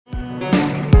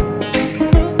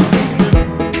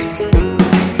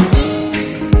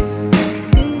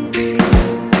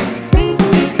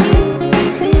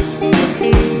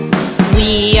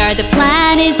are the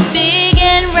planets big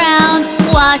and round.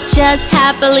 Watch us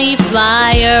happily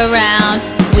fly around.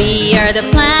 We are the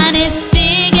planets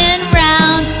big and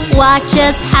round. Watch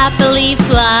us happily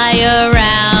fly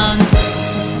around.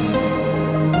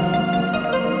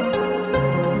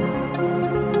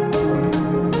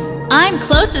 I'm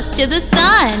closest to the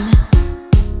sun.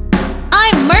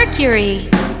 I'm Mercury,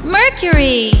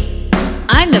 Mercury.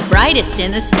 I'm the brightest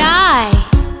in the sky.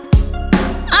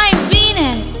 I'm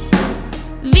Venus,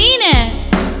 Venus.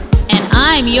 And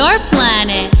I'm your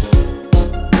planet.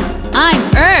 I'm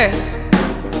Earth,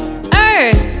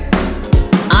 Earth.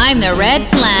 I'm the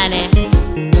red planet.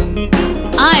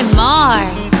 I'm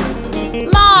Mars,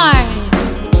 Mars.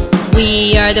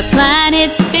 We are the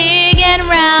planets big and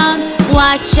round.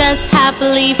 Watch us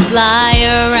happily fly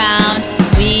around.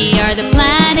 We are the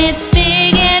planets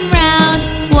big and round.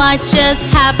 Watch us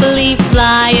happily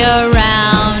fly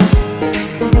around.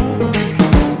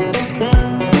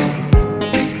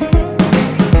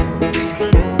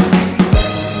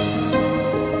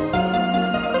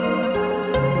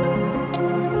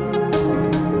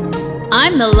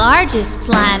 I'm the largest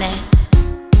planet.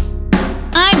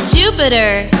 I'm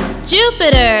Jupiter,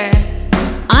 Jupiter.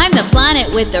 I'm the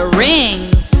planet with the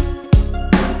rings.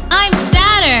 I'm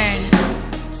Saturn,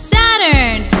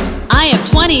 Saturn. I have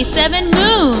 27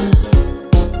 moons.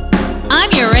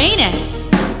 I'm Uranus,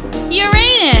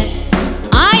 Uranus.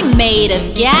 I'm made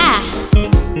of gas.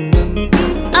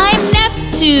 I'm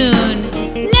Neptune,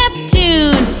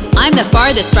 Neptune. I'm the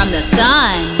farthest from the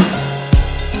sun.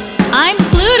 I'm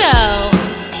Pluto,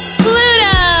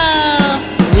 Pluto.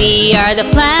 We are the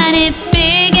planets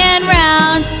big and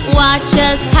round. Watch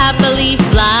us happily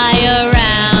fly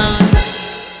around.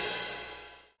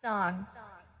 Song.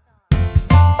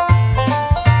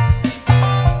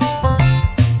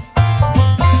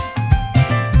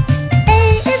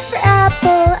 A is for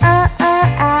apple,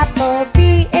 apple.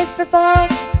 B is for ball,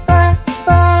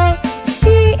 ball.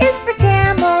 C is for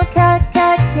camel,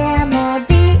 camel.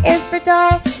 D is for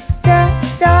doll,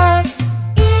 doll.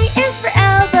 E is for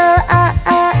elbow,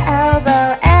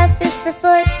 elbow. F is for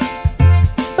foot,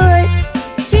 foot.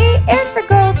 G is for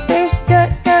goldfish,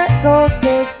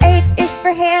 goldfish. H is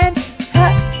for hand,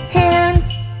 hand.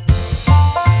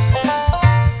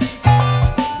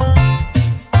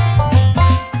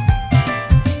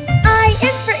 I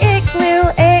is for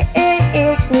igloo,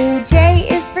 igloo. J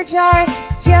is for jar,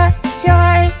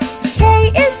 jar.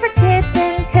 K is for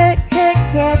kitten,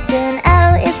 kitten.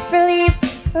 L is for leaf,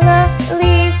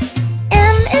 leaf.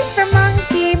 M is for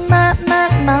monkey,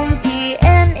 monkey.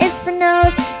 N is for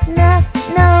nose,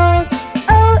 nose.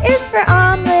 O is for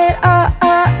omelet,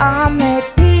 omelet.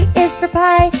 P is for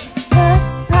pie,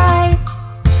 pie.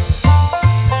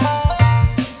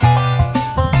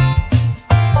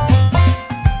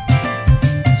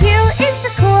 Q is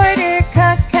for quarter,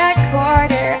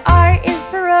 quarter. R is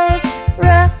for rose,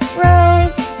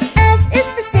 rose. S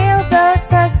is for sailboat,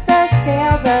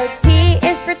 sailboat. T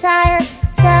is for tire,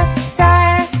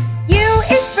 tire. U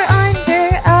is for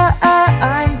under,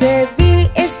 under. V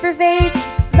is for vase,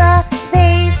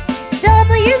 vase.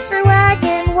 W is for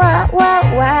wagon,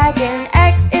 wagon.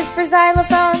 X is for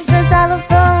xylophone,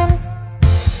 xylophone.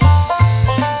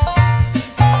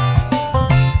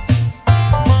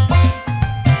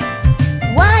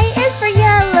 Y is for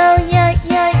yellow,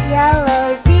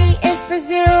 yellow. Z is for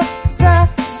zoo,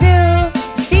 zoo.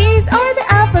 These are the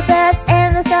alphabets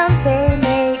and the sounds they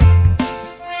make.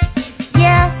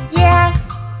 Yeah, yeah.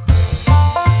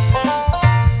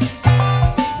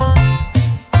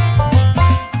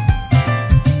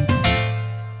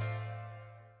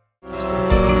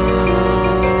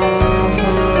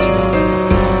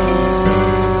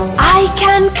 I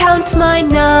can count my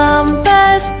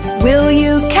numbers. Will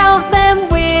you count them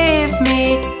with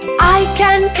me? I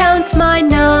can count my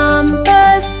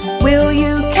numbers. Will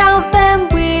you count them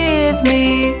with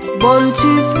me? 1,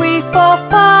 2, 3, 4,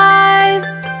 5,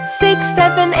 6,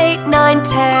 7, 8, 9,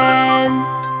 10.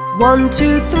 1,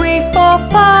 2, 3, 4,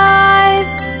 5,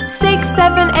 6,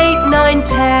 7, 8, 9,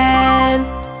 10.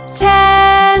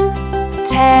 10,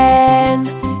 10,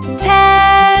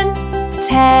 10,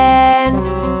 10.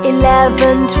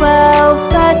 11,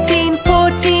 12, 13,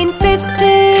 14,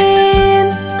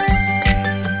 15.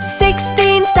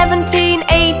 16, 17,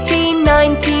 18,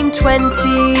 19,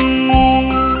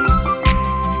 20.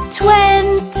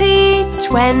 20,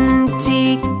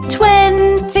 20,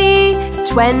 20,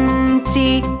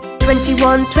 20.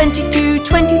 21, 22,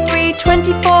 23,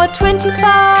 24,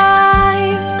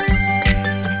 25.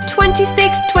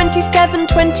 26, 27,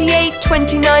 28,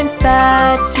 29,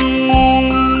 30.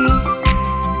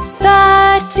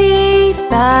 30,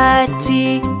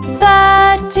 30,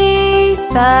 30,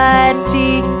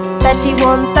 30,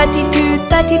 31, 32,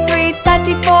 33,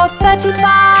 34,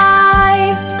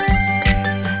 35,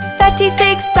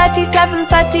 36, 37,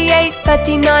 38,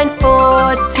 39,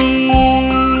 40,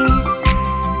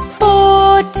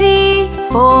 40,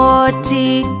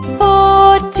 40,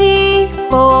 40,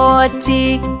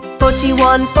 40,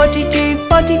 41, 42,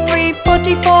 43,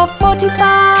 44,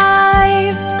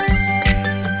 45,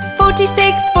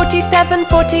 46, 47,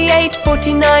 48,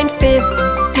 49, 50,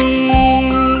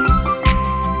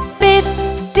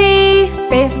 50,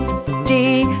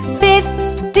 50,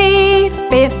 50,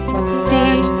 50.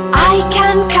 I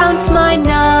can count my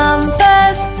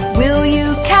numbers. Will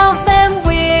you count them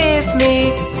with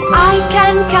me? I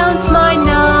can count my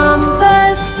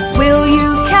numbers. Will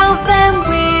you count them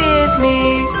with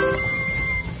me?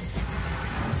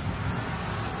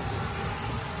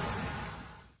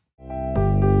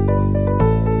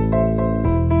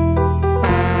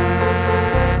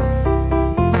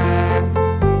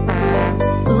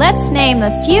 Let's name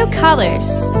a few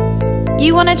colors.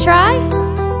 You want to try?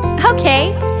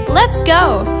 Okay, let's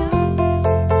go.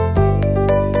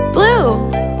 Blue,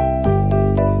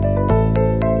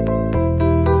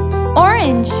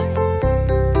 orange,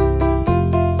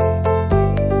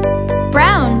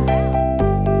 brown,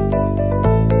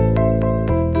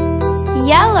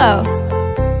 yellow,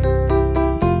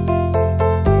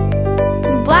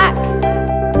 black,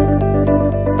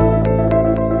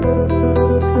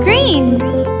 green,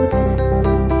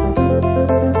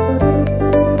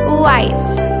 white,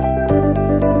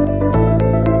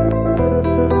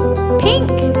 pink,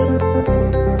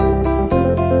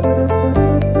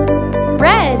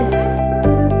 red,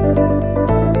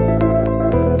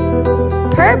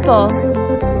 purple,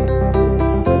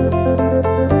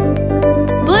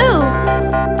 blue,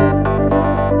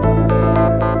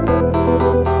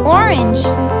 orange,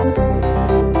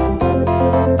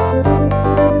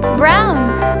 brown,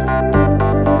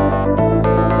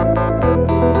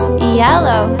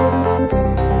 yellow,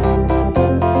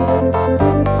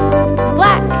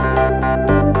 black,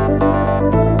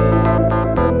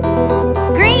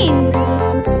 green,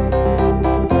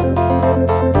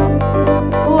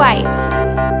 white,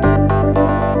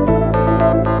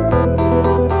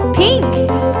 pink,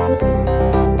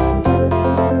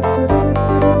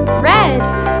 red.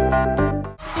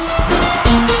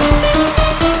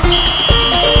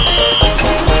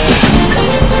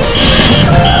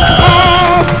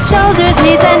 Head, shoulders,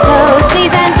 knees and toes,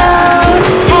 knees and toes.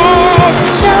 Head,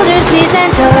 shoulders, knees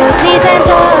and toes, knees and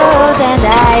toes. And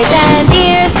eyes and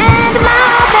ears and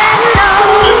mouth and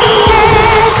nose.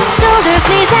 Head, shoulders,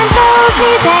 knees and toes,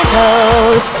 knees and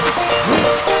toes.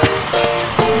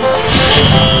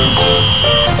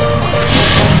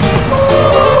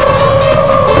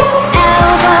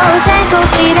 Elbows,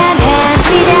 ankles, feet and hands,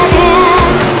 feet and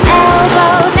hands.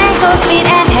 Elbows, ankles, feet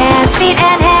and hands, feet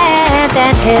and hands.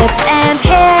 And hips and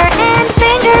hair and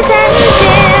fingers and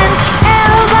chin.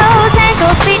 Elbows,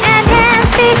 ankles, feet and hands,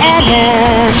 feet and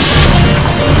hands.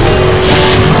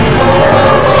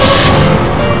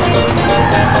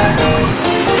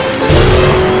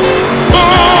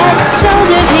 Head,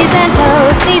 shoulders, knees and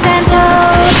toes, knees and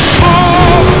toes.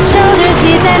 Head, shoulders,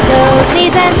 knees and toes,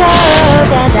 knees and toes.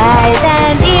 And eyes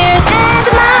and ears and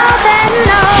mouth and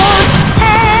nose.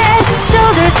 Head,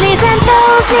 shoulders, knees and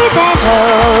toes, knees and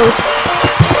toes.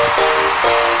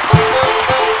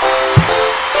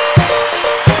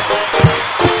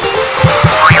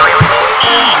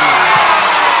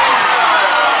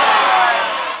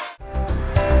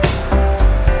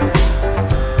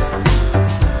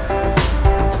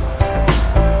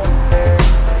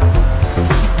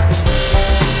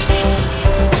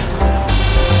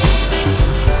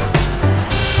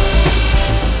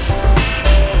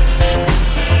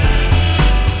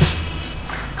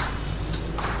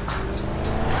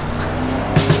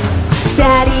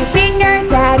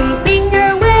 Daddy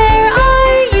finger, where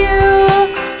are you?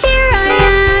 Here I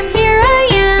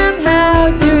am,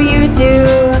 how do you do?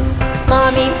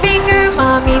 Mommy finger,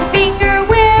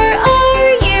 where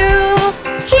are you?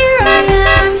 Here I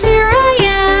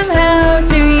am, how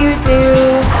do you do?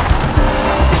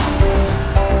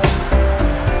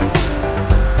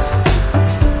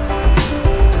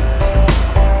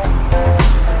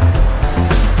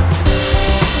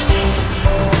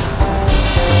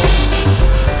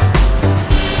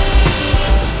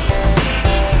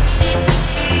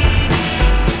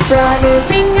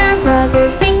 Brother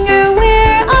finger,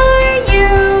 where are you?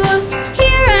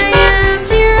 Here I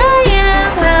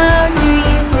am, how do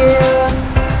you do?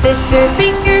 Sister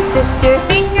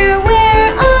finger, where